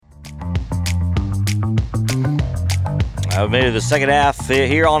We made it to the second half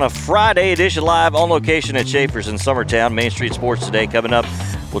here on a Friday edition, live on location at Schaefer's in Summertown. Main Street Sports Today coming up.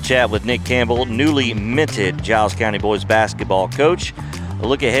 We'll chat with Nick Campbell, newly minted Giles County boys basketball coach. A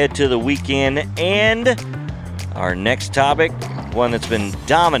look ahead to the weekend and our next topic, one that's been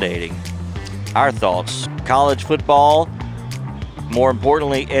dominating our thoughts. College football, more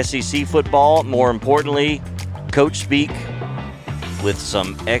importantly SEC football, more importantly coach speak with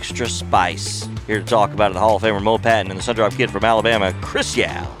some extra spice. Here to talk about it, the Hall of Famer Mo Patton and the Sundrop Kid from Alabama, Chris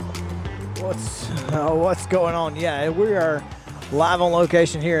Yao. What's going on? Yeah, we are live on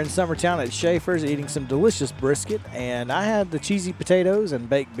location here in Summertown at Schaefer's eating some delicious brisket, and I had the cheesy potatoes and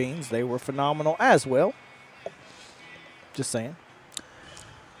baked beans. They were phenomenal as well. Just saying.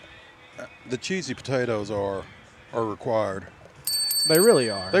 The cheesy potatoes are required. They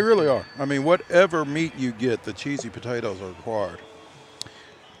really are. They really are. I mean, whatever meat you get, the cheesy potatoes are required.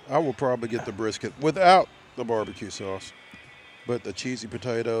 I will probably get the brisket without the barbecue sauce, but the cheesy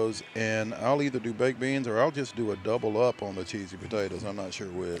potatoes, and I'll either do baked beans or I'll just do a double up on the cheesy potatoes. I'm not sure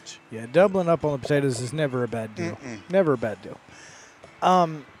which. Yeah, doubling up on the potatoes is never a bad deal. Never a bad deal.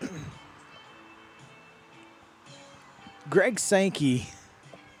 Greg Sankey,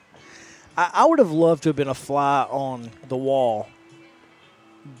 I would have loved to have been a fly on the wall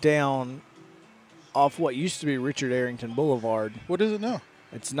down off what used to be Richard Arrington Boulevard. What is it now?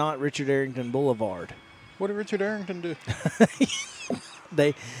 It's not Richard Arrington Boulevard. What did Richard Arrington do?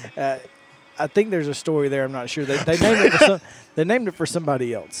 I think there's a story there. I'm not sure. They named it for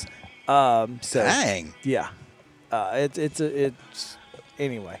somebody else. Dang. Yeah. It's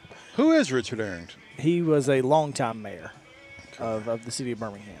anyway. Who is Richard Arrington? He was a longtime mayor of the city of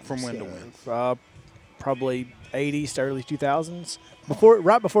Birmingham. From when to when? Probably 80s to early 2000s.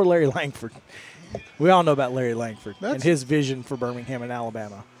 Right before Larry Langford. We all know about Larry Langford and his vision for Birmingham and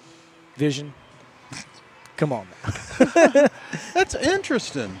Alabama. Vision. Come on now. That's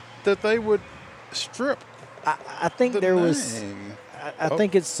interesting that they would strip. I think there name. was. I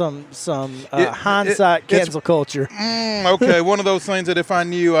think it's some hindsight cancel culture. Okay, one of those things that if I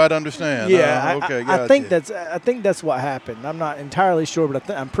knew, I'd understand. Yeah, okay, I think that's what happened. I'm not entirely sure, but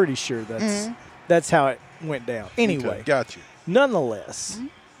I'm pretty sure that's how it went down. Anyway, okay, got you. Nonetheless,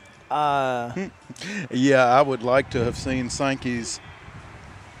 yeah, I would like to have seen Sankey's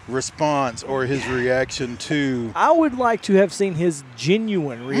response or his reaction to. I would like to have seen his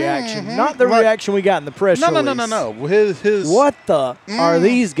genuine reaction, not the reaction we got in the press release. No. His what the are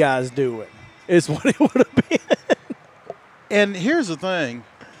these guys doing? Is what it would have been. And here's the thing,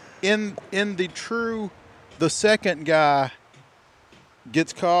 in the second guy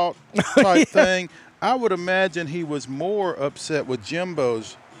gets caught type thing. I would imagine he was more upset with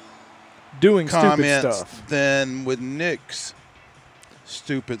Jimbo's doing comments stupid stuff than with Nick's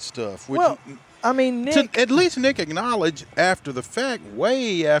stupid stuff. Which, well, I mean, Nick. At least Nick acknowledged after the fact,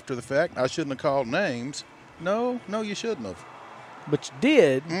 way after the fact, I shouldn't have called names. No, you shouldn't have. But you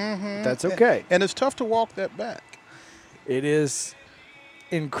did. That's okay. And it's tough to walk that back. It is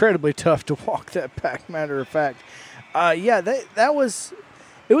incredibly tough to walk that back, matter of fact. That was –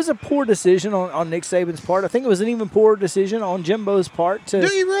 it was a poor decision on Nick Saban's part. I think it was an even poorer decision on Jimbo's part. Do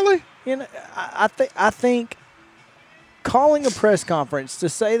you really? You know, I think calling a press conference to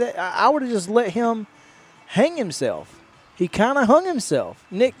say that I would have just let him hang himself. He kind of hung himself.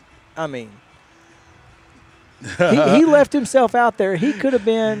 Nick, I mean, he left himself out there. He could have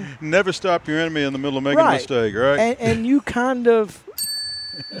been. Never stop your enemy in the middle of making a mistake, right? And you kind of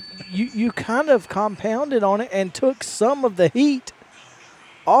you kind of compounded on it and took some of the heat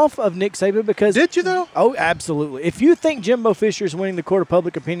off of Nick Saban because. Did you though? Oh, absolutely. If you think Jimbo Fisher is winning the court of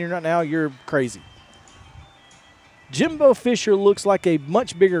public opinion right now, you're crazy. Jimbo Fisher looks like a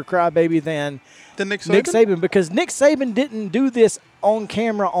much bigger crybaby than Nick Saban because Nick Saban didn't do this on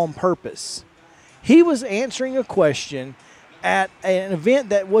camera on purpose. He was answering a question at an event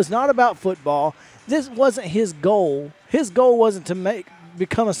that was not about football. This wasn't his goal. His goal wasn't to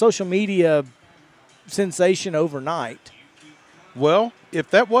become a social media sensation overnight. Well, if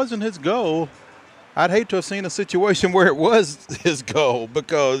that wasn't his goal, I'd hate to have seen a situation where it was his goal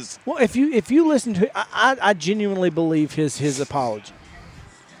because. Well, if you listen to it, I genuinely believe his apology.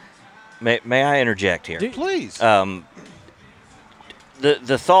 May I interject here? Please. The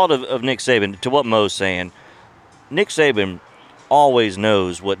thought of Nick Saban, to what Mo's saying, Nick Saban always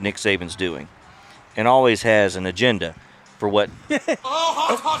knows what Nick Saban's doing and always has an agenda for what. That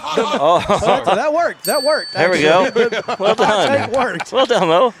worked. There we go. Well done. It worked. Well done,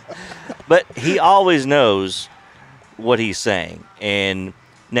 Mo. But he always knows what he's saying. And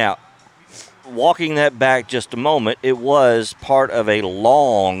now, walking that back just a moment, it was part of a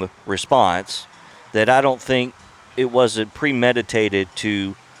long response that I don't think it wasn't premeditated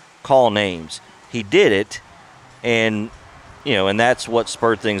to call names. He did it, and and that's what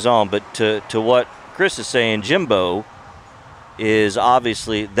spurred things on. But to what Chris is saying, Jimbo is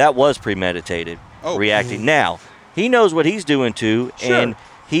obviously that was premeditated, reacting. Now he knows what he's doing too, and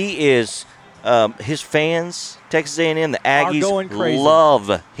he is. His fans, Texas A&M, the Aggies, are going crazy.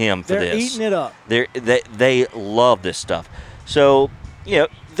 Love him for They're this. eating it up. They love this stuff. So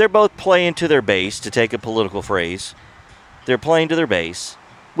they're both playing to their base, to take a political phrase. They're playing to their base,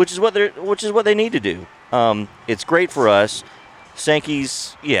 which is what they need to do. It's great for us.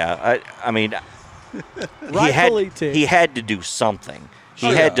 Sankey's, I mean, he had to do something. He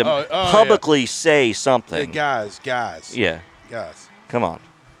had to publicly say something. Guys. Yeah. Guys. Come on.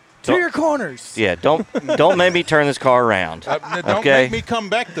 To your corners. Yeah, don't make me turn this car around. Don't make me come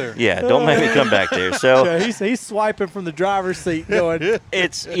back there. Yeah, don't make me come back there. So yeah, he's swiping from the driver's seat, going.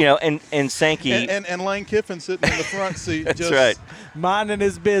 It's and Sankey and Lane Kiffin sitting in the front seat. That's just right. Minding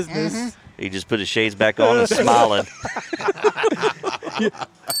his business. Mm-hmm. He just put his shades back on and smiling.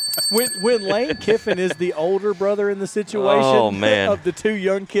 When Lane Kiffin is the older brother in the situation of the two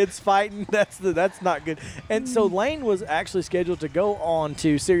young kids fighting, that's not good. And so Lane was actually scheduled to go on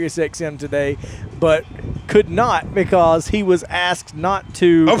to SiriusXM today, but could not because he was asked not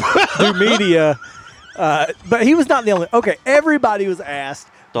to do media. But he was not the only. Okay, everybody was asked.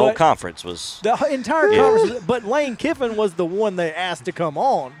 The whole conference was. The entire conference. But Lane Kiffin was the one they asked to come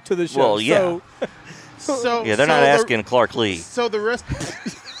on to the show. Well, yeah. So they're not asking Clark Lee. So the rest.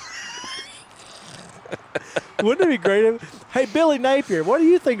 Wouldn't it be great? Hey, Billy Napier, what do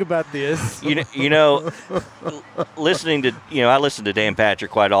you think about this? Listening to I listen to Dan Patrick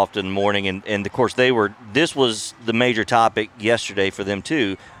quite often in the morning, and of course this was the major topic yesterday for them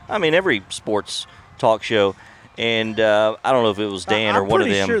too. I mean, every sports talk show, and I don't know if it was Dan or one of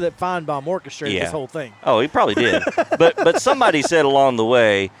them. I'm pretty sure that Feinbaum orchestrated this whole thing. Oh, he probably did. but somebody said along the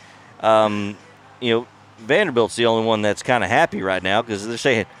way, Vanderbilt's the only one that's kind of happy right now because they're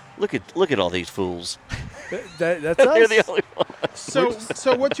saying, look at all these fools. That's us. They're the only one. So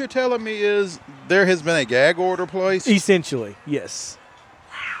what you're telling me is there has been a gag order placed? Essentially, yes.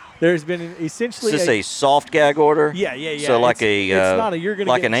 There's been essentially Is this a soft gag order? Yeah. So it's not a you're gonna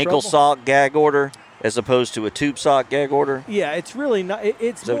like get an in ankle trouble. sock gag order as opposed to a tube sock gag order? Yeah, it's really not.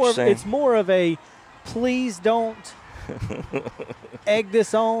 It's that what you're saying? more of a please don't egg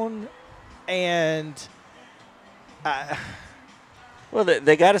this on, and Well,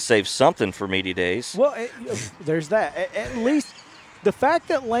 they got to save something for media days. well, there's that. At least the fact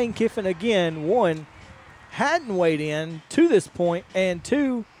that Lane Kiffin again, one, hadn't weighed in to this point, and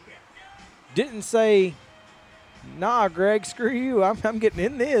two, didn't say, "Nah, Greg, screw you. I'm getting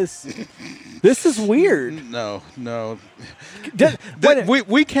in this." This is weird. No. Wait,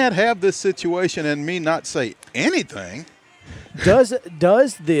 We can't have this situation and me not say anything.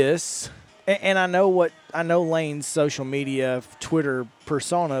 Does this? And I know Lane's social media, Twitter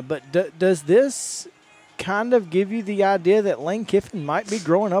persona, but does this kind of give you the idea that Lane Kiffin might be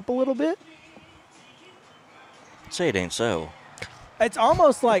growing up a little bit? Say it ain't so. It's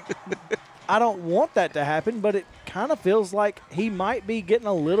almost like I don't want that to happen, but it kind of feels like he might be getting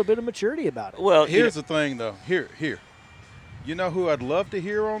a little bit of maturity about it. Well, Here's the thing, though. Here. You know who I'd love to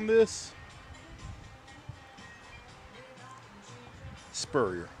hear on this?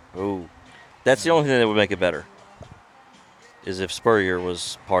 Spurrier. oh, that's the only thing that would make it better. Is if Spurrier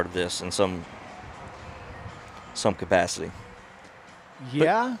was part of this in some capacity.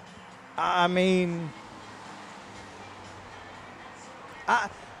 Yeah, I mean,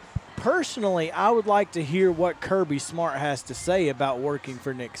 personally, I would like to hear what Kirby Smart has to say about working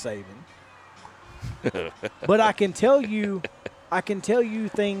for Nick Saban. But I can tell you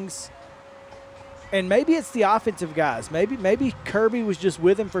things, and maybe it's the offensive guys. Maybe Kirby was just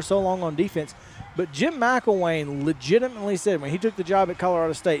with him for so long on defense. But Jim McElwain legitimately said when he took the job at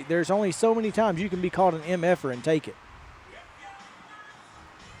Colorado State, there's only so many times you can be called an MFer and take it.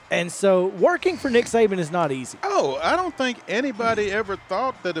 And so working for Nick Saban is not easy. Oh, I don't think anybody ever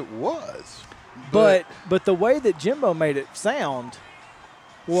thought that it was. But the way that Jimbo made it sound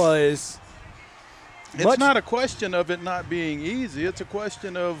was it's not a question of it not being easy. It's a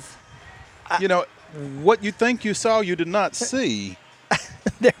question of, what you think you saw, you did not see.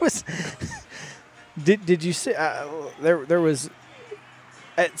 there was. Did you see? There was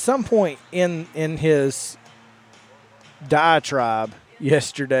at some point in his diatribe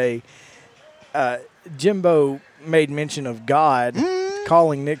yesterday, Jimbo made mention of God,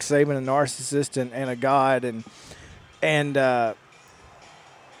 calling Nick Saban a narcissist and a god, and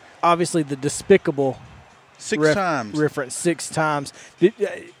obviously the despicable reference 6 times.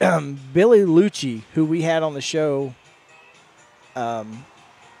 Billy Lucci, who we had on the show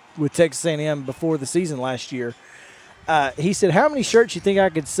with Texas A&M before the season last year. He said, how many shirts you think I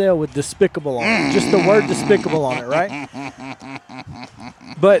could sell with despicable on it? Just the word despicable on it, right?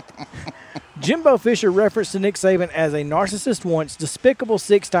 But Jimbo Fisher referenced to Nick Saban as a narcissist once, despicable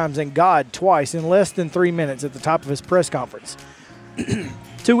 6 times, and God twice in less than 3 minutes at the top of his press conference.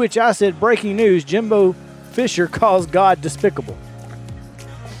 To which I said, breaking news, Jimbo Fisher calls God despicable.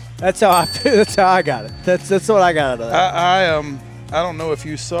 That's how I got it. That's what I got out of that. I don't know if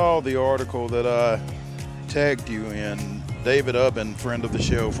you saw the article that I tagged you in. David Ubben, friend of the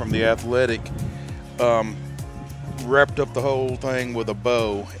show from The Athletic, wrapped up the whole thing with a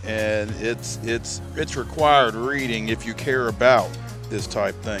bow, and it's required reading if you care about this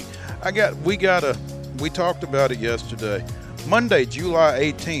type thing. We talked about it yesterday. Monday, July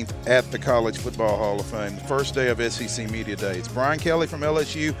 18th at the College Football Hall of Fame, the first day of SEC Media Days. Brian Kelly from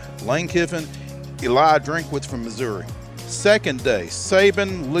LSU, Lane Kiffin, Eli Drinkwitz from Missouri. Second day,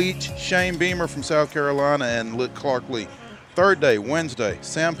 Saban, Leach, Shane Beamer from South Carolina, and Clark Lee. Third day, Wednesday,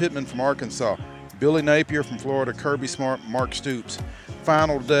 Sam Pittman from Arkansas, Billy Napier from Florida, Kirby Smart, Mark Stoops.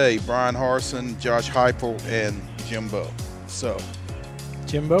 Final day, Brian Harsin, Josh Heupel, and Jimbo. So,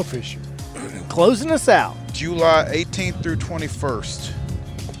 Jimbo Fisher. Closing us out. July 18th through 21st.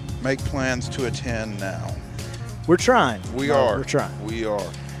 Make plans to attend now. We're trying. We're trying. We are.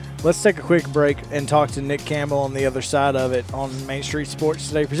 Let's take a quick break and talk to Nick Campbell on the other side of it on Main Street Sports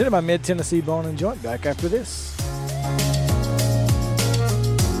Today, presented by Mid-Tennessee Bone and Joint. Back after this.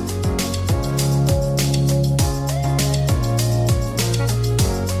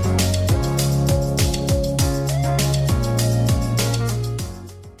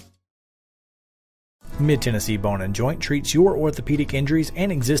 Mid-Tennessee Bone and Joint treats your orthopedic injuries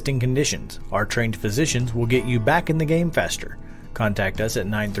and existing conditions. Our trained physicians will get you back in the game faster. Contact us at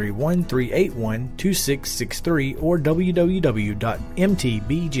 931-381-2663 or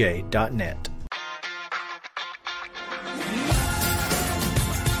www.mtbj.net.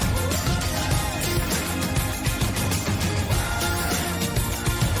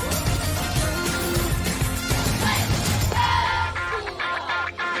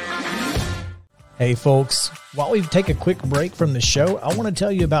 Hey folks, while we take a quick break from the show, I want to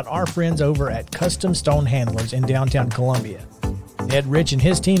tell you about our friends over at Custom Stone Handlers in downtown Columbia. Ed Rich and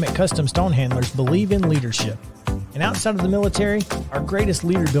his team at Custom Stone Handlers believe in leadership. And outside of the military, our greatest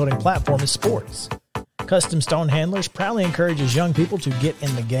leader building platform is sports. Custom Stone Handlers proudly encourages young people to get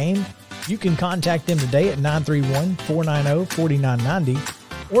in the game. You can contact them today at 931-490-4990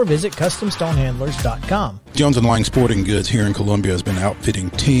 or visit CustomStonehandlers.com. Jones & Lang Sporting Goods here in Columbia has been outfitting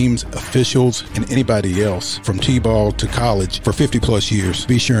teams, officials, and anybody else from T-ball to college for 50-plus years.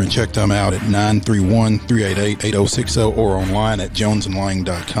 Be sure and check them out at 931-388-8060 or online at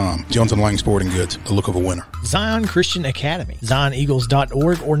jonesandlang.com. Jones & Lang Sporting Goods, the look of a winner. Zion Christian Academy,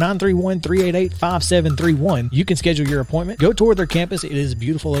 ZionEagles.org or 931-388-5731. You can schedule your appointment. Go tour their campus. It is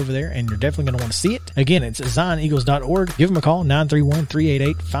beautiful over there, and you're definitely going to want to see it. Again, it's ZionEagles.org. Give them a call,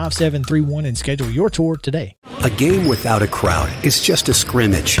 931-388-5731, and schedule your tour today. A game without a crowd is just a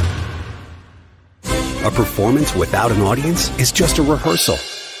scrimmage. A performance without an audience is just a rehearsal.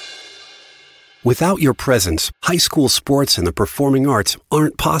 Without your presence, high school sports and the performing arts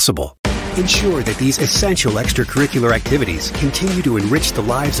aren't possible. Ensure that these essential extracurricular activities continue to enrich the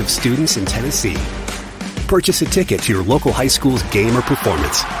lives of students in Tennessee. Purchase a ticket to your local high school's game or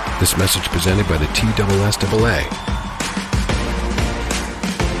performance. This message presented by the TSSAA.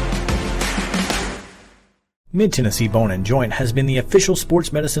 Mid-Tennessee Bone and Joint has been the official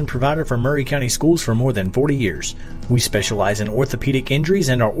sports medicine provider for Maury County Schools for more than 40 years. We specialize in orthopedic injuries,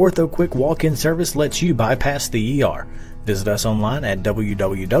 and our Ortho Quick walk-in service lets you bypass the ER. Visit us online at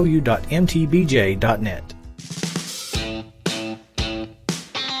www.mtbj.net.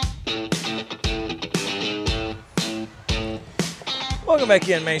 Welcome back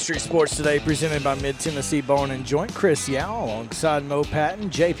in Main Street Sports Today, presented by Mid-Tennessee Bone and Joint. Chris Yao alongside Mo Patton,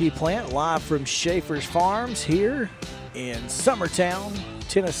 JP Plant, live from Schaefer's Farms here in Summertown,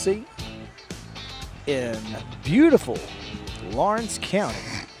 Tennessee, in beautiful Lawrence County,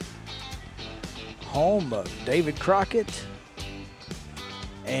 home of David Crockett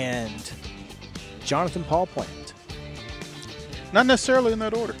and Jonathan Paul Plant. Not necessarily in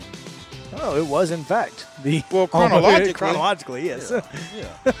that order. Oh, it was, in fact. Chronologically, yes.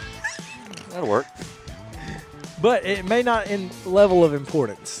 Yeah. That'll work. But it may not in level of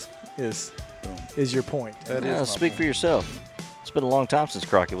importance, is your point. That is Speak for yourself. It's been a long time since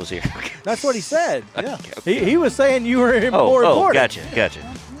Crockett was here. That's what he said. Yeah. He was saying you were more important. Gotcha.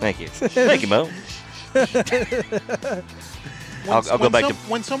 Thank you. Thank you, Mo. I'll go back to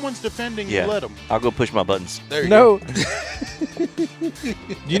when someone's defending, yeah. you let them. I'll go push my buttons. There you No. go.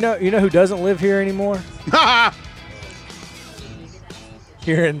 You know who doesn't live here anymore?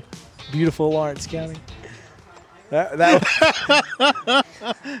 Here in beautiful Lawrence County. That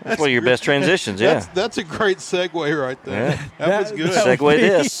That's one of your best transitions, yeah. That's a great segue right there. Yeah. That was good. Segue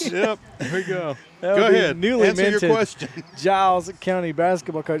this. Yep, here we go. That Go would be ahead. newly Answer your minted question. Giles County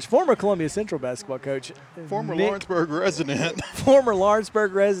basketball coach, former Columbia Central basketball coach, Former Nick- Lawrenceburg resident. former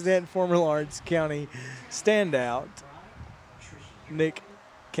Lawrenceburg resident, former Lawrence County standout, Nick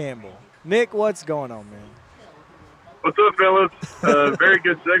Campbell. Nick, what's going on, man? What's up, fellas? Very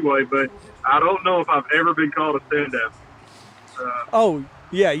good segue, but I don't know if I've ever been called a standout Oh,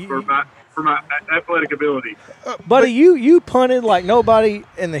 yeah. for my athletic ability. Buddy, you punted like nobody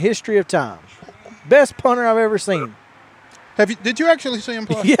in the history of time. Best punter I've ever seen. Did you actually see him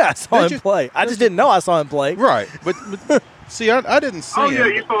play? Yeah, I saw Did him you? play. I just didn't know I saw him play. Right, but see, I didn't see Oh, him. yeah,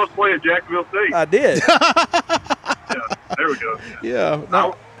 you saw us play at Jacksonville State. I did. Yeah, there we go. Yeah,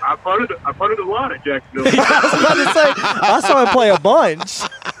 no, I punted a lot at Jacksonville State. I was about to say, I saw him play a bunch.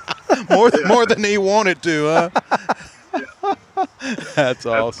 more than he wanted to, huh? That's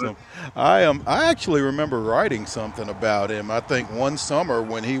awesome. I actually remember writing something about him. I think one summer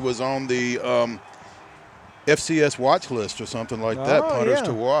when he was on the FCS watch list or something like that, punters yeah.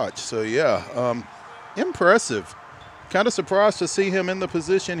 to watch. So yeah, impressive. Kind of surprised to see him in the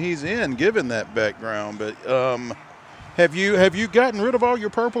position he's in, given that background. But have you gotten rid of all your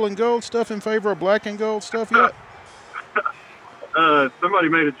purple and gold stuff in favor of black and gold stuff yet? Somebody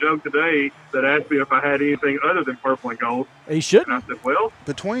made a joke today that asked me if I had anything other than purple and gold. He And shouldn't. I said, well,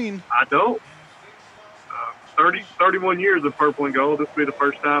 Between I don't. 31 years of purple and gold. This will be the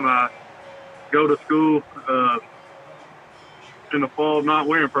first time I go to school in the fall not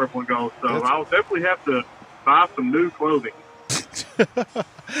wearing purple and gold. So I'll definitely have to buy some new clothing.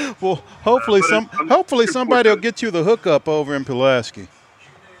 well, hopefully but I'm hopefully looking somebody will forward to it. get you the hookup over in Pulaski.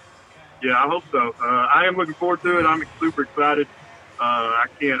 Yeah, I hope so. I am looking forward to it. I'm super excited. I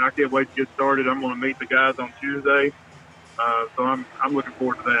can't wait to get started. I'm going to meet the guys on Tuesday. So I'm looking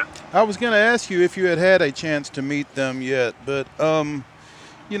forward to that. I was going to ask you if you had a chance to meet them yet, but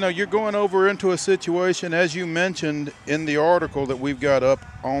you're going over into a situation, as you mentioned in the article that we've got up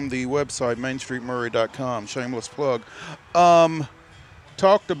on the website, mainstreetmurray.com, shameless plug,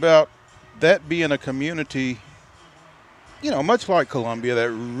 talked about that being a community, much like Columbia,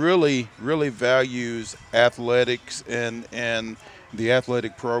 that really, really values athletics and the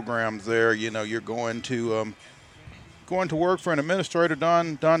athletic programs there. You're going to work for an administrator,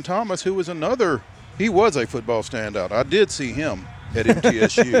 Don Thomas, who was he was a football standout. I did see him at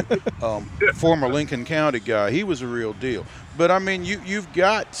MTSU, former Lincoln County guy. He was a real deal. But, I mean, you've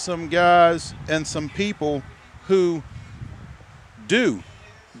got some guys and some people who do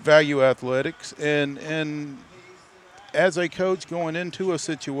value athletics, and as a coach going into a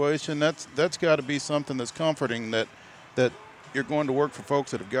situation, that's got to be something that's comforting, that you're going to work for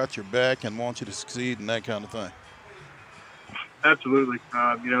folks that have got your back and want you to succeed and that kind of thing. Absolutely.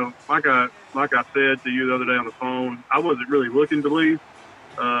 Like I said to you the other day on the phone, I wasn't really looking to leave,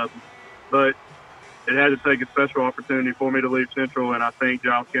 but it had to take a special opportunity for me to leave Central, and I think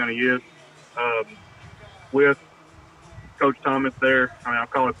Giles County is. With Coach Thomas there, I'll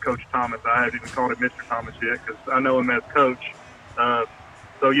call it Coach Thomas. I haven't even called him Mr. Thomas yet because I know him as Coach.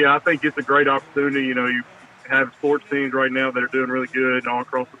 So, yeah, I think it's a great opportunity. You have sports teams right now that are doing really good all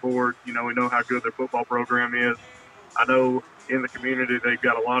across the board. We know how good their football program is. I know in the community they've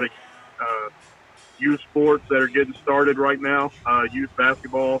got a lot of youth sports that are getting started right now, youth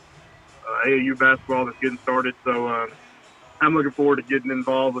basketball, AAU basketball that's getting started. So I'm looking forward to getting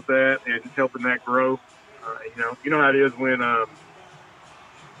involved with that and helping that grow. You know how it is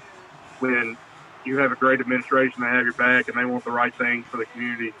when you have a great administration, they have your back, and they want the right things for the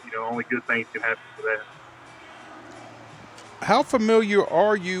community. Only good things can happen for that. How familiar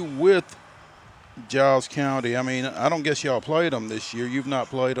are you with Giles County? I mean, I don't guess y'all played them this year. You've not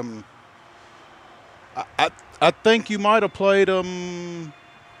played them. I think you might have played them.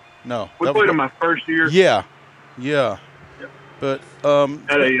 No. We played them my first year. Yeah. But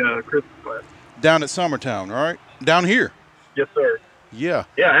At a Christmas class. down at Summertown, right? Down here. Yes, sir. Yeah.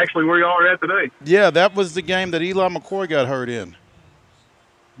 Yeah, actually, where y'all are at today. Yeah, that was the game that Eli McCoy got hurt in.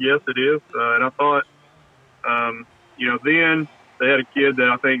 Yes, it is. And I thought, then they had a kid that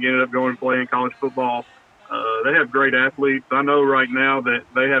I think ended up going and playing college football. They have great athletes. I know right now that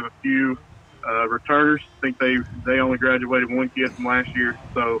they have a few returners. I think they only graduated one kid from last year.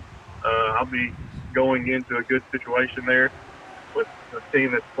 So I'll be going into a good situation there with a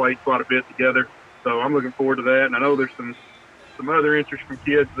team that's played quite a bit together. So I'm looking forward to that. And I know there's some other interest from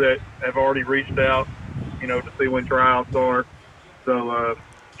kids that have already reached out, to see when tryouts are. So,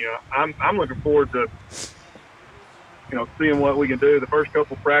 I'm looking forward to, seeing what we can do. The first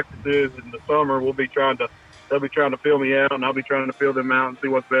couple practices in the summer, they'll be trying to fill me out, and I'll be trying to fill them out and see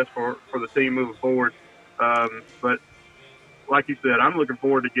what's best for the team moving forward. But like you said, I'm looking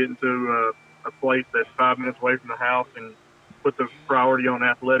forward to getting to a place that's 5 minutes away from the house and put the priority on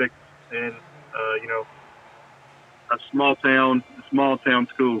athletics and, a small town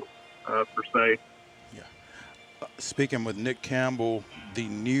school, per se. Yeah. Speaking with Nick Campbell, the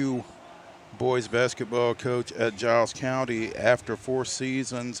new boys basketball coach at Giles County after 4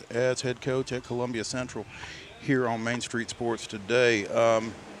 seasons as head coach at Columbia Central, here on Main Street Sports today.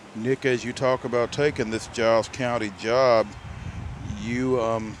 Nick, as you talk about taking this Giles County job, you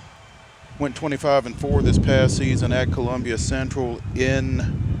went 25-4 this past season at Columbia Central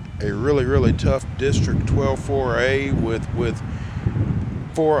in a really, really tough district, 12-4A, with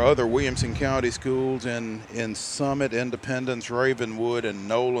 4 other Williamson County schools in Summit, Independence, Ravenwood, and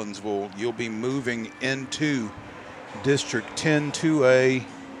Nolensville. You'll be moving into District 10-2A,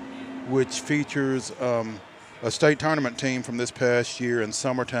 which features a state tournament team from this past year in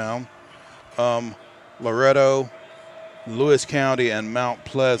Summertown, Loretto, Lewis County, and Mount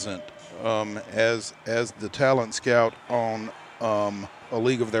Pleasant as the talent scout on a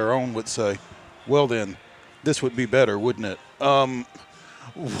league of their own would say. Well then, this would be better, wouldn't it?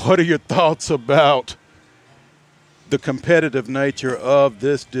 What are your thoughts about the competitive nature of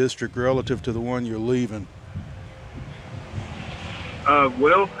this district relative to the one you're leaving?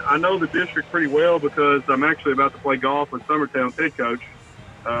 Well, I know the district pretty well because I'm actually about to play golf with Summertown's head coach.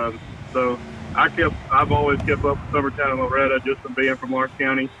 So I've always kept up with Summertown and Loretta just from being from Lawrence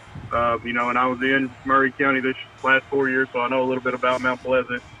County. And I was in Murray County this last 4 years, so I know a little bit about Mount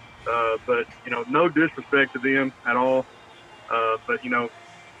Pleasant. But no disrespect to them at all. But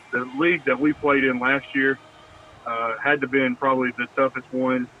the league that we played in last year had to have been probably the toughest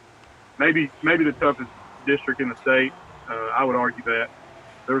one, maybe the toughest district in the state. I would argue that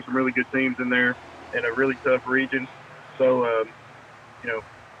there were some really good teams in there in a really tough region. So,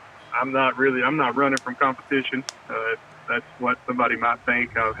 I'm not running from competition. That's what somebody might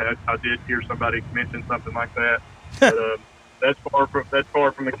think. I did hear somebody mention something like that, but that's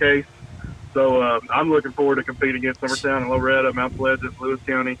far from the case. So I'm looking forward to competing against Summertown and Loretta, Mount Pleasant, Lewis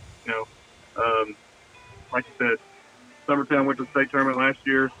County. Like you said, Summertown went to the state tournament last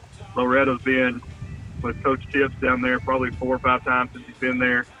year. Loretta's been with Coach Tips down there probably 4 or 5 times since he's been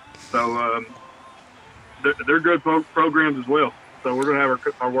there. So they're good programs as well. So we're going to have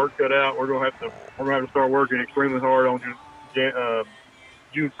our work cut out. We're going to have to start working extremely hard on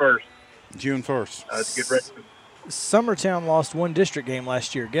June 1st. June 1st. To get ready. Summertown lost 1 district game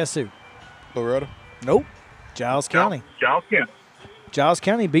last year. Guess who? Loretta? Nope. Giles County. Giles County. Giles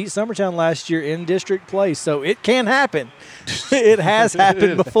County beat Summertown last year in district play, so it can happen. It has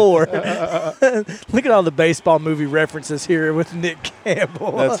happened before. Look at all the baseball movie references here with Nick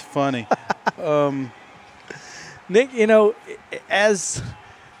Campbell. That's funny. Nick, as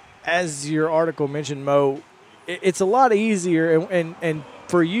your article mentioned, Mo, it's a lot easier, and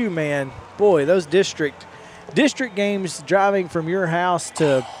for you, man, boy, those district games, driving from your house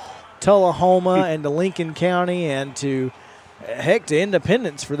to Tullahoma and to Lincoln County and to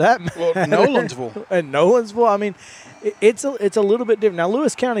Independence for that matter. Well, Nolensville. And Nolensville. I mean, it's a little bit different. Now,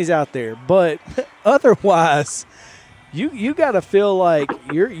 Lewis County's out there, but otherwise, you got to feel like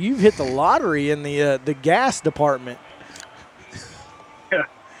you've hit the lottery in the gas department.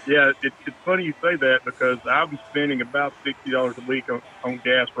 Yeah. It's funny you say that because I'm spending about $60 a week on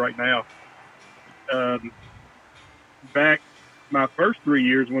gas right now. Back my first 3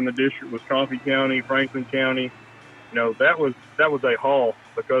 years when the district was Coffee County, Franklin County, that was a haul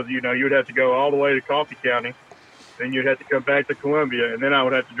because you would have to go all the way to Coffee County, then you'd have to come back to Columbia, and then I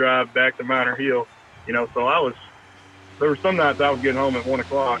would have to drive back to Minor Hill. So there were some nights I was getting home at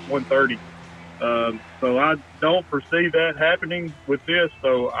 1:30. So I don't foresee that happening with this.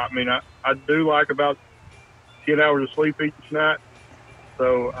 So I do like about 10 hours of sleep each night.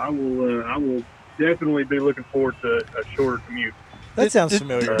 So I will definitely be looking forward to a shorter commute. That sounds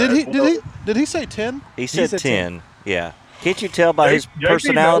familiar. Did he say 10? He said 10. Yeah. Can't you tell by his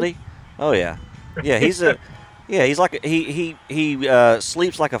personality? Oh yeah. Yeah, he's like he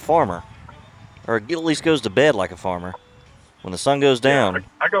sleeps like a farmer, or at least goes to bed like a farmer when the sun goes down.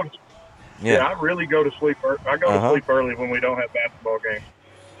 Yeah, I really go to sleep. I go to sleep early when we don't have basketball games.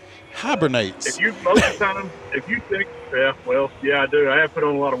 Hibernates. Most of the time, if you think, I do. I have put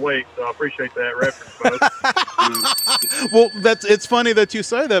on a lot of weight, so I appreciate that reference. Well, it's funny that you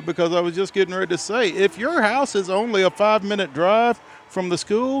say that because I was just getting ready to say, if your house is only a 5-minute drive from the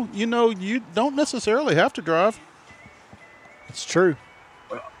school, you don't necessarily have to drive. It's true.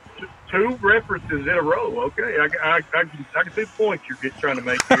 Two references in a row. Okay, I can see the point you're trying to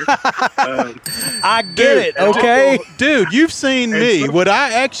make here. I get it. Okay, dude, you've seen me. Would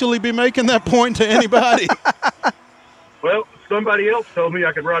I actually be making that point to anybody? Well, somebody else told me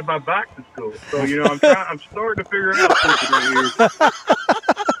I could ride my bike to school. So I'm starting to figure out something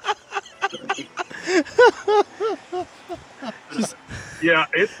here. Yeah,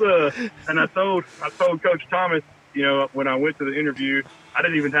 it's and I told Coach Thomas, when I went to the interview, I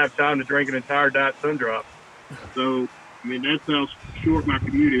didn't even have time to drink an entire Diet Sundrop. So, that's how short my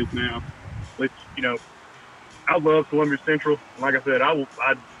commute is now. Which, I love Columbia Central. Like I said, I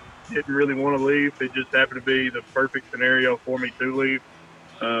didn't really want to leave. It just happened to be the perfect scenario for me to leave.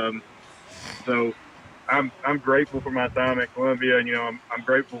 So, I'm grateful for my time at Columbia. And, I'm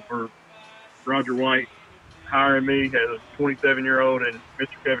grateful for Roger White hiring me as a 27-year-old and Mr.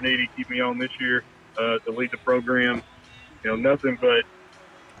 Kevin Eady keep me on this year to lead the program. Nothing but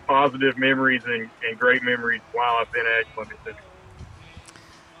positive memories and great memories while I've been at Columbia Central.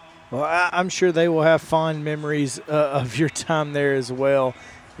 Well, I'm sure they will have fond memories of your time there as well.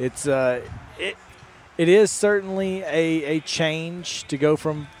 It's it is certainly a change to go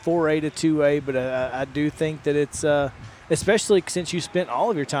from 4A to 2A, but I do think that it's especially since you spent all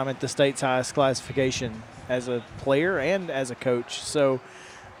of your time at the state's highest classification as a player and as a coach. So,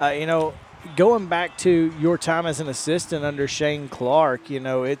 going back to your time as an assistant under Shane Clark,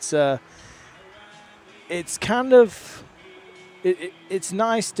 it's kind of it's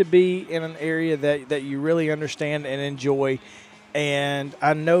nice to be in an area that you really understand and enjoy. And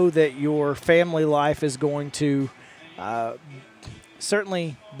I know that your family life is going to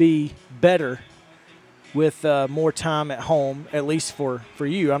certainly be better with more time at home, at least for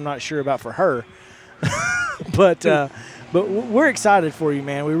you. I'm not sure about for her. but we're excited for you,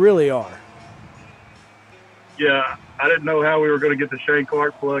 man. We really are. Yeah, I didn't know how we were going to get the Shane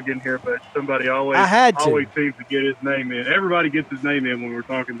Clark plug in here, but somebody always seems to get his name in. Everybody gets his name in when we're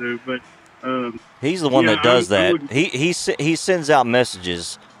talking to, but he's the one that does that. He sends out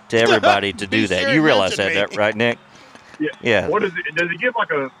messages to everybody to do that. You realize that, right, Nick? Yeah. What is it? Does he give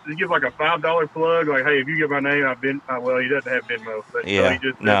like a $5 plug? Like, hey, if you get my name, well, he doesn't have Venmo, but yeah, he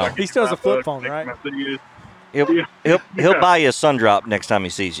just no. He still has a flip phone, right? He'll buy you a sun drop next time he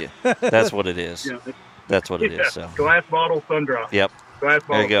sees you. That's what it is. Yeah. That's what it is. So glass bottle sun drop. Yep. Glass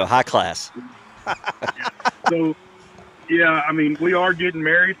bottle. There you go. High class. So, yeah, we are getting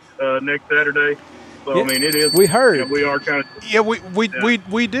married next Saturday. So Yeah, it is. we heard. We are kind of. Yeah,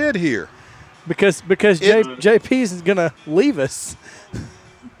 we did hear. Because JP's is going to leave us.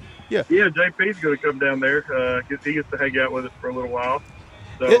 Yeah, JP's going to come down there because he gets to hang out with us for a little while.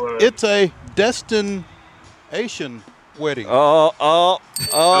 So it's a destination wedding. Oh!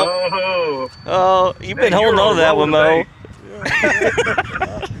 You've been holding on to that one, Mo.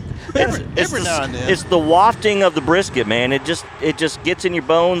 Every now and then. It's the wafting of the brisket, man. It just gets in your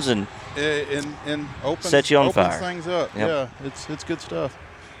bones and sets you on fire. Things up. Yep. Yeah, it's good stuff.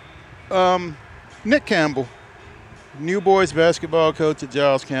 Nick Campbell, new boys basketball coach at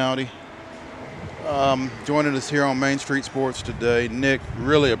Giles County, joining us here on Main Street Sports today. Nick,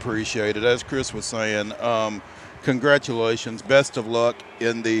 really appreciate it. As Chris was saying, congratulations. Best of luck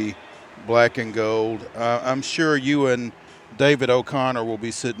in the black and gold. I'm sure you and David O'Connor will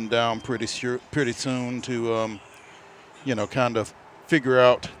be sitting down pretty soon to, kind of figure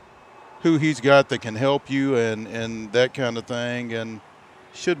out who he's got that can help you and that kind of thing. And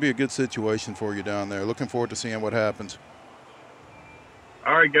should be a good situation for you down there. Looking forward to seeing what happens.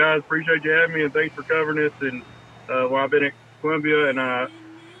 All right, guys. Appreciate you having me, and thanks for covering this. And I've been at Columbia, and I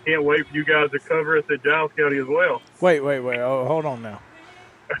can't wait for you guys to cover us at Giles County as well. Wait. Oh, hold on now.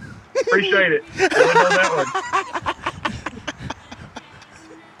 Appreciate it. I know that one.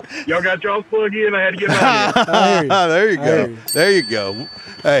 Y'all got y'all's plug in. I had to get mine in. There you go. There you go.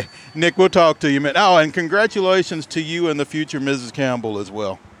 Hey, Nick, we'll talk to you, man. Oh, and congratulations to you and the future Mrs. Campbell as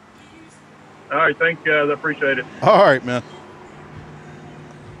well. All right. Thanks, guys. I appreciate it. All right, man.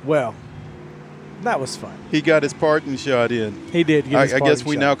 Well, that was fun. He got his parting shot in. He did. I guess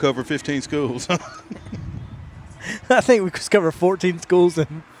we now cover 15 schools. I think we cover 14 schools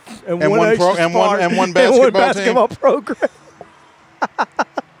and one basketball program.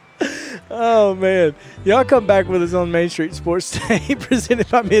 Oh, man. Y'all come back with us on Main Street Sports Day, presented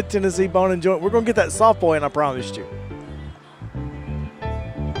by Mid-Tennessee Bone and Joint. We're going to get that softball in, I promised you.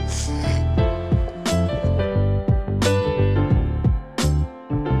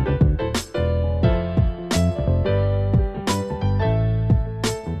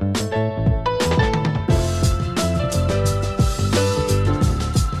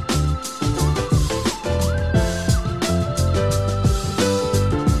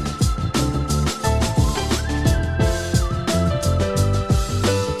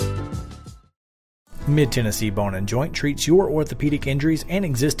 Mid-Tennessee Bone & Joint treats your orthopedic injuries and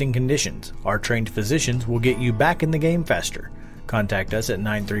existing conditions. Our trained physicians will get you back in the game faster. Contact us at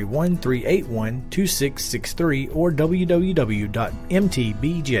 931-381-2663 or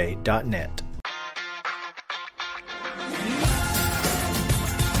www.mtbj.net.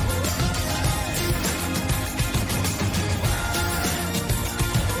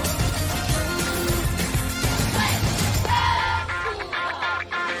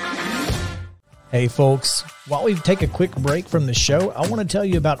 Hey folks, while we take a quick break from the show, I want to tell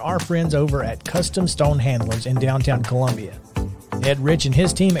you about our friends over at Custom Stone Handlers in downtown Columbia. Ed Rich and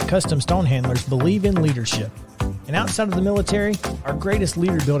his team at Custom Stone Handlers believe in leadership. And outside of the military, our greatest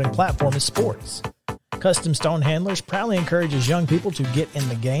leader building platform is sports. Custom Stone Handlers proudly encourages young people to get in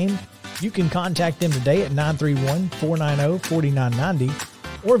the game. You can contact them today at 931-490-4990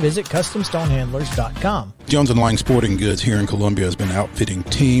 or visit CustomStonehandlers.com. Jones & Lang Sporting Goods here in Columbia has been outfitting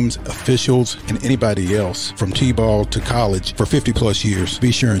teams, officials, and anybody else from T-ball to college for 50-plus years.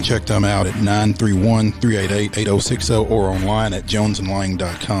 Be sure and check them out at 931-388-8060 or online at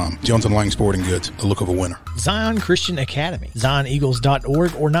jonesandlang.com. Jones & Lang Sporting Goods, the look of a winner. Zion Christian Academy,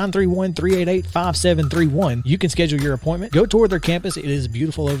 ZionEagles.org or 931-388-5731. You can schedule your appointment. Go tour their campus. It is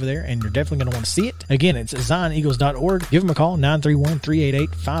beautiful over there, and you're definitely going to want to see it. Again, it's ZionEagles.org. Give them a call,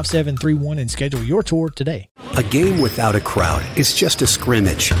 931-388-5731, and schedule your tour today. A game without a crowd is just a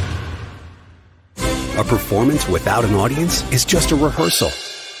scrimmage. A performance without an audience is just a rehearsal.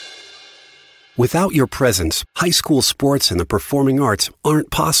 Without your presence, high school sports and the performing arts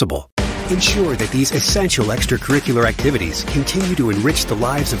aren't possible. Ensure that these essential extracurricular activities continue to enrich the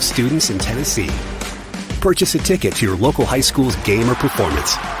lives of students in Tennessee. Purchase a ticket to your local high school's game or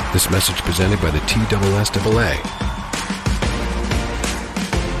performance. This message presented by the TSSAA.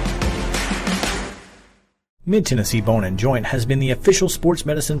 Mid-Tennessee Bone & Joint has been the official sports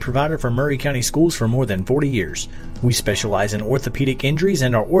medicine provider for Maury County Schools for more than 40 years. We specialize in orthopedic injuries,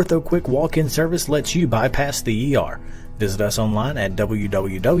 and our Ortho Quick walk-in service lets you bypass the ER. Visit us online at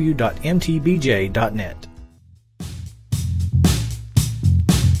www.mtbj.net.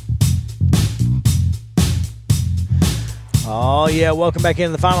 Oh, yeah. Welcome back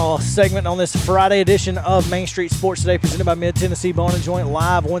into the final segment on this Friday edition of Main Street Sports Today, presented by Mid-Tennessee Bone & Joint,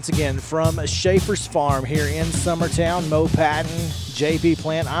 live once again from Schaefer's Farm here in Summertown. Mo Patton, JP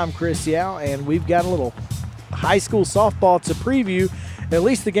Plant. I'm Chris Yao, and we've got a little high school softball to preview, at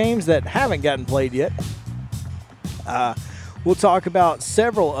least the games that haven't gotten played yet. We'll talk about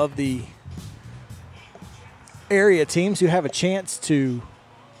several of the area teams who have a chance to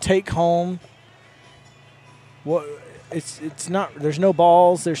take home what it's not. There's no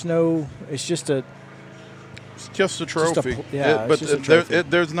balls. It's just a trophy.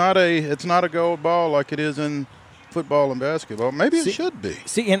 There's not a gold ball like it is in football and basketball. Maybe it should be.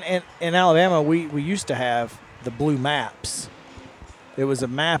 See, in Alabama, we used to have the blue maps. It was a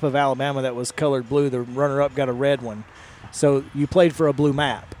map of Alabama that was colored blue. The runner-up got a red one. So you played for a blue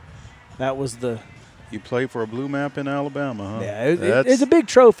map. That was the... You played for a blue map in Alabama, huh? Yeah, it's a big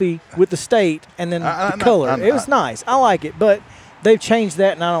trophy with the state and then the color. It was nice. I like it, but they've changed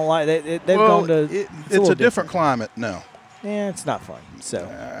that, and I don't like it. They've gone to... It's a different climate now. Yeah, it's not fun. So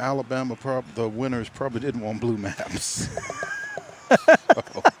Alabama, the winners probably didn't want blue maps.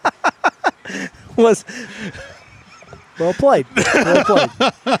 Well played.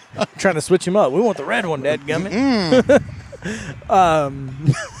 Trying to switch him up. We want the red one, dadgummit.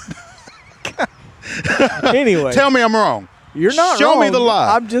 Anyway. Tell me I'm wrong. You're not Show wrong. me the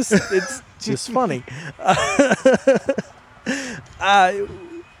lie. It's just funny.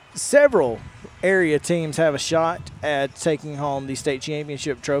 Several area teams have a shot at taking home the state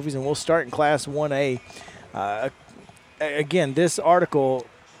championship trophies, and we'll start in Class 1A. Again, this article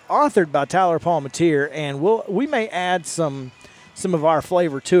authored by Tyler Palmatier, and we may add some of our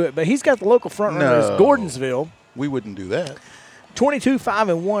flavor to it, but he's got the local front runners, Gordonsville. We wouldn't do that.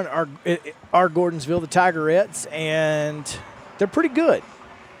 22-5-1 are Gordonsville, the Tigerettes, and they're pretty good.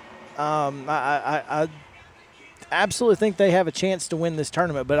 I absolutely think they have a chance to win this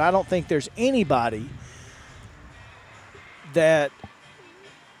tournament, but I don't think there's anybody that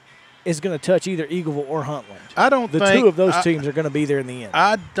is going to touch either Eagleville or Huntland. The two of those teams are going to be there in the end.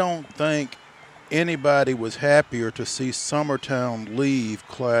 I don't think anybody was happier to see Summertown leave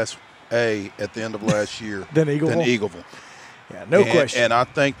Class A at the end of last year than Eagleville. Yeah, no question. And I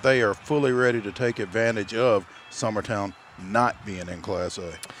think they are fully ready to take advantage of Summertown not being in Class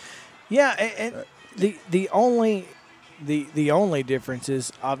A. Yeah, and the only difference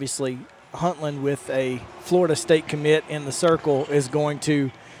is obviously Huntland with a Florida State commit in the circle is going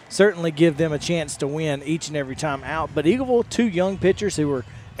to certainly give them a chance to win each and every time out. But Eagleville, two young pitchers who were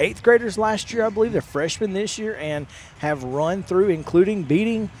 8th graders last year, I believe. They're freshmen this year and have run through, including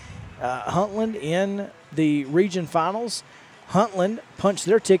beating Huntland in the region finals. Huntland punched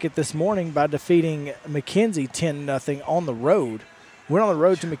their ticket this morning by defeating McKenzie 10-0 on the road. Went on the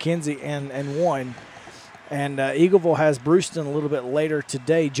road to McKenzie and won. And Eagleville has Brewston a little bit later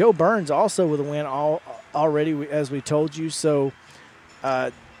today. Joe Burns also with a win already, as we told you. So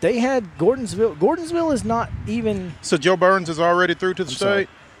they had Gordonsville. Gordonsville is not even. So Joe Burns is already through to the state?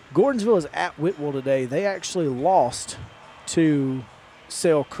 Gordonsville is at Whitwell today. They actually lost to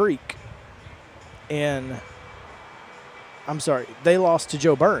Sail Creek they lost to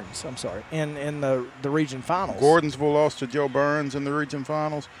Joe Burns, in the region finals. Gordonsville lost to Joe Burns in the region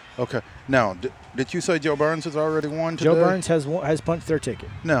finals? Okay. Now, did you say Joe Burns has already won today? Joe Burns has punched their ticket.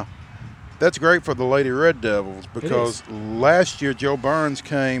 No. That's great for the Lady Red Devils because last year Joe Burns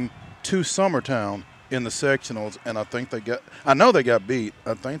came to Summertown in the sectionals, and I know they got beat.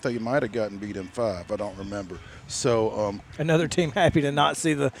 I think they might have gotten beat in 5. I don't remember. So another team happy to not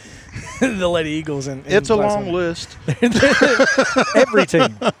see the the Lady Eagles in it's a long list. Every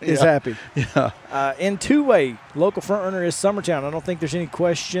team is happy. Yeah. In 2A, local frontrunner is Summertown. I don't think there's any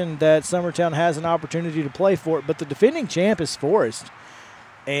question that Summertown has an opportunity to play for it, but the defending champ is Forest.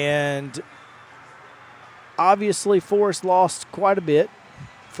 And obviously Forest lost quite a bit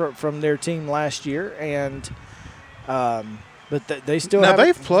from their team last year, and but they still now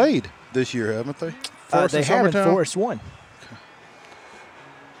they've played this year, haven't they? They haven't. Forest won.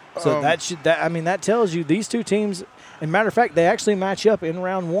 Okay. So that tells you these two teams. And matter of fact, they actually match up in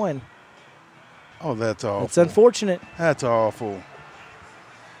round 1. Oh, that's awful. It's unfortunate. That's awful.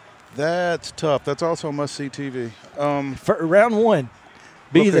 That's tough. That's also must-see TV. For round 1,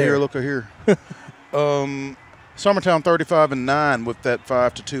 be there. Look here. Summertown 35-9 with that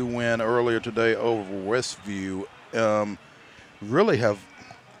 5-2 win earlier today over Westview.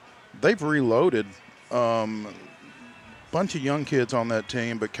 They've reloaded. Bunch of young kids on that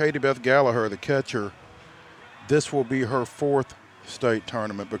team, but Katie Beth Gallagher, the catcher, this will be her 4th state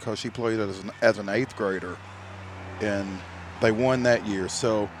tournament because she played as an 8th grader, and they won that year.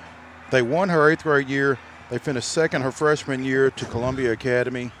 So they won her 8th grade year. They finished 2nd her freshman year to Columbia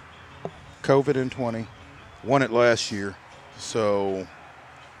Academy. COVID in 20, won it last year. So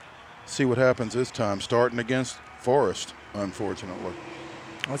see what happens this time, starting against Forest, unfortunately.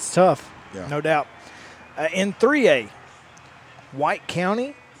 That's tough, yeah. No doubt. In 3A, White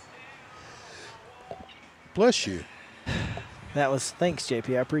County. Bless you. Thanks,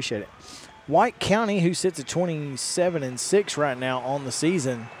 JP. I appreciate it. White County, who sits at 27-6 right now on the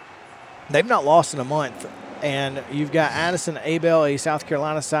season, they've not lost in a month. And you've got Addison Abel, a South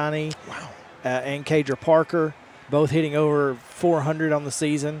Carolina signee, and Kadra Parker, both hitting over 400 on the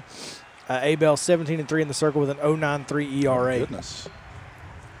season. Abel 17-3 in the circle with an 0.93 ERA. Oh, goodness.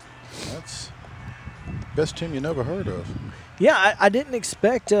 That's best team you never heard of. Yeah, I didn't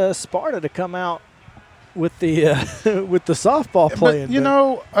expect Sparta to come out with the with the softball playing.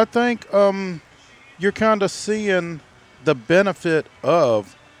 But, I think you're kind of seeing the benefit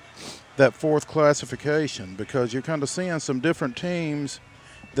of that 4th classification because you're kind of seeing some different teams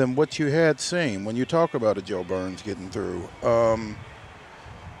than what you had seen when you talk about a Joe Burns getting through.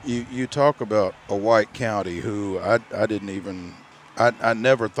 You talk about a White County who I didn't even – I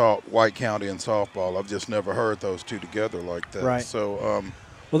never thought White County and softball. I've just never heard those two together like that. Right. So,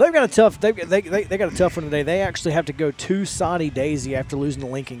 well, they've got a tough. They got a tough one today. They actually have to go to Soddy Daisy after losing to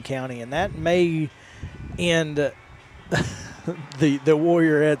Lincoln County, and that may end the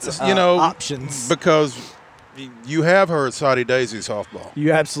Warriorettes' options because you have heard Soddy Daisy softball.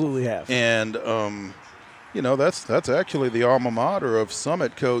 You absolutely have, and that's actually the alma mater of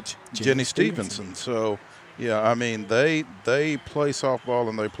Summit coach Jenny Stevenson. So. Yeah, I mean, they play softball,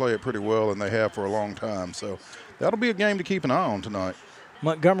 and they play it pretty well, and they have for a long time. So that'll be a game to keep an eye on tonight.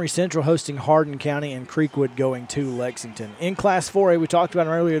 Montgomery Central hosting Hardin County and Creekwood going to Lexington. In Class 4A, we talked about it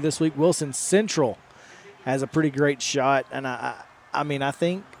earlier this week, Wilson Central has a pretty great shot. And, I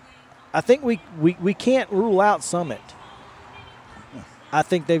think we can't rule out Summit. I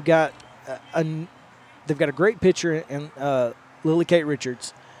think they've got a great pitcher in Lily Kate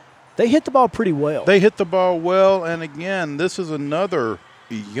Richards. They hit the ball pretty well. And again, this is another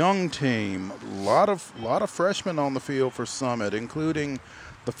young team. A lot of freshmen on the field for Summit, including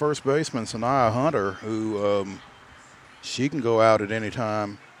the first baseman, Sanaya Hunter, who she can go out at any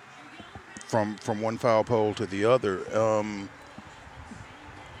time from one foul pole to the other. And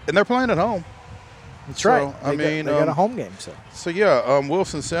they're playing at home. That's right. They got a home game.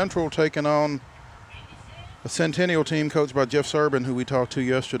 Wilson Central taking on a Centennial team coached by Jeff Serbin, who we talked to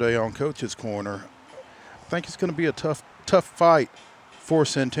yesterday on Coach's Corner. I think it's going to be a tough fight for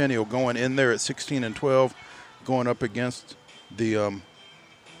Centennial going in there at 16-12, going up against the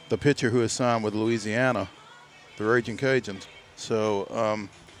pitcher who is signed with Louisiana, the Raging Cajuns. So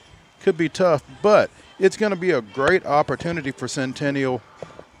could be tough, but it's going to be a great opportunity for Centennial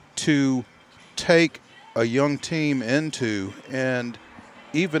to take a young team into, and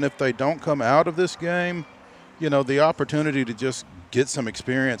even if they don't come out of this game, you know, the opportunity to just get some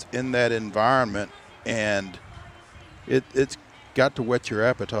experience in that environment, and it's got to whet your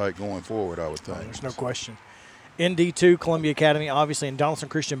appetite going forward, I would think. There's no question. In D2, Columbia Academy, obviously, and Donaldson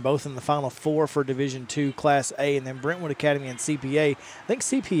Christian both in the Final Four for Division II Class A, and then Brentwood Academy and CPA. I think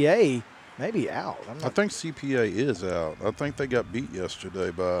CPA may be out. I think CPA is out. I think they got beat yesterday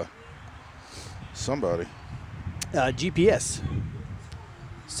by somebody. GPS.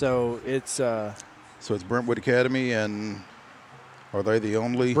 So it's Brentwood Academy, and are they the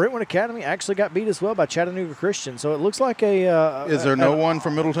only? Brentwood Academy actually got beat as well by Chattanooga Christian. So it looks like a. Is there no one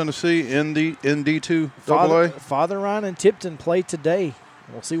from Middle Tennessee in D2 AA? AA? Father Ryan and Tipton play today.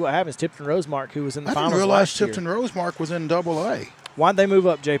 We'll see what happens. Tipton Rosemark, who was in the finals I didn't realize last year. Tipton Rosemark was in AA. Why'd they move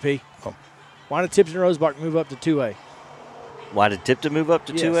up, JP? Oh. Why did Tipton Rosemark move up to 2A? Why did Tipton move up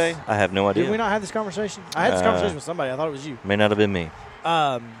to 2A? I have no idea. Did we not have this conversation? I had this conversation with somebody. I thought it was you. May not have been me.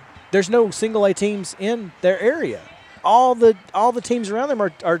 There's no single A teams in their area. All the teams around them are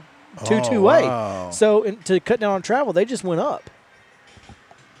 2A. Wow. So to cut down on travel, they just went up.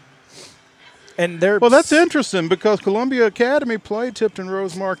 And they're that's interesting because Columbia Academy played Tipton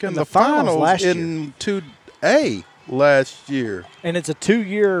Rosemark in the finals last year. in 2A last year. And it's a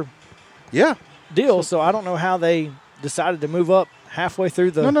 2-year deal, so I don't know how they decided to move up halfway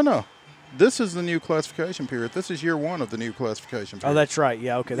through the No. This is the new classification period. This is year 1 of the new classification period. Oh, that's right.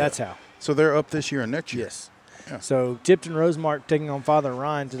 Yeah, okay, that's how. So they're up this year and next year. Yes. Yeah. So Tipton Rosemark taking on Father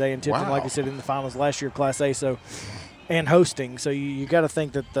Ryan today, and Tipton, Wow. like I said, in the finals last year, Class A. So, and hosting. So you got to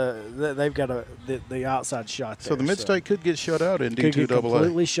think that they've got the outside shot there. So the Mid-State could get shut out in could D2 get AA.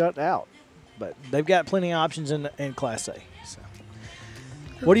 completely shut out, but they've got plenty of options in Class A. So,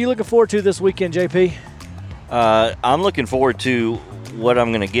 what are you looking forward to this weekend, JP? I'm looking forward to what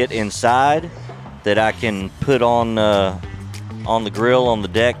I'm going to get inside that I can put on the grill on the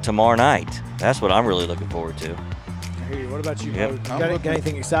deck tomorrow night. That's what I'm really looking forward to. I hear you. What about you? Yep. Got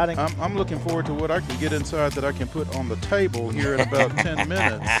anything exciting? I'm looking forward to what I can get inside that I can put on the table here in about 10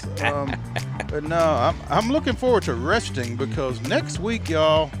 minutes. But no, I'm looking forward to resting because next week,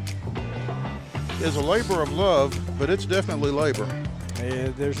 y'all, is a labor of love, but it's definitely labor.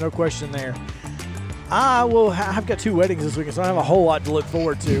 There's no question there. I've got 2 weddings this weekend, so I don't have a whole lot to look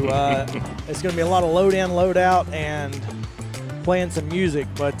forward to. It's going to be a lot of load in, load out, and playing some music.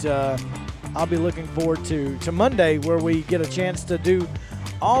 But I'll be looking forward to Monday, where we get a chance to do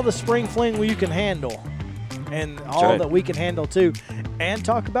all the spring fling you can handle, and all that we can handle too, and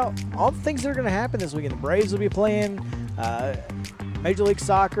talk about all the things that are going to happen this weekend. The Braves will be playing Major League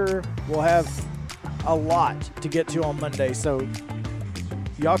Soccer. We'll have a lot to get to on Monday, so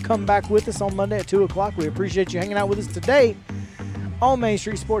y'all come back with us on Monday at 2 o'clock. We appreciate you hanging out with us today on Main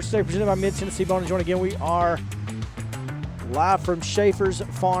Street Sports Today, presented by Mid-Tennessee Bone & Joint. Again, we are live from Schaefer's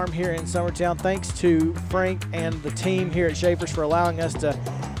Farm here in Summertown. Thanks to Frank and the team here at Schaefer's for allowing us to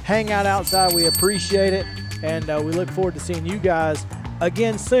hang out outside. We appreciate it, and we look forward to seeing you guys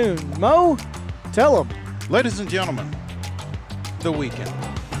again soon. Mo, tell them. Ladies and gentlemen, the weekend.